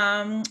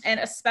 and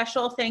a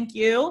special thank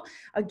you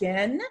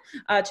again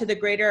to the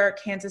Greater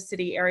Kansas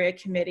City Area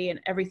Committee and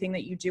everything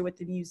that you do with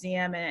the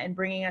museum, and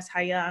bringing us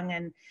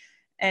Hyeyoung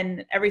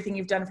and everything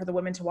you've done for the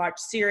Women to Watch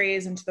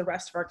series, and to the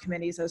rest of our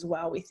committees as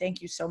well. We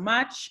thank you so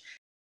much.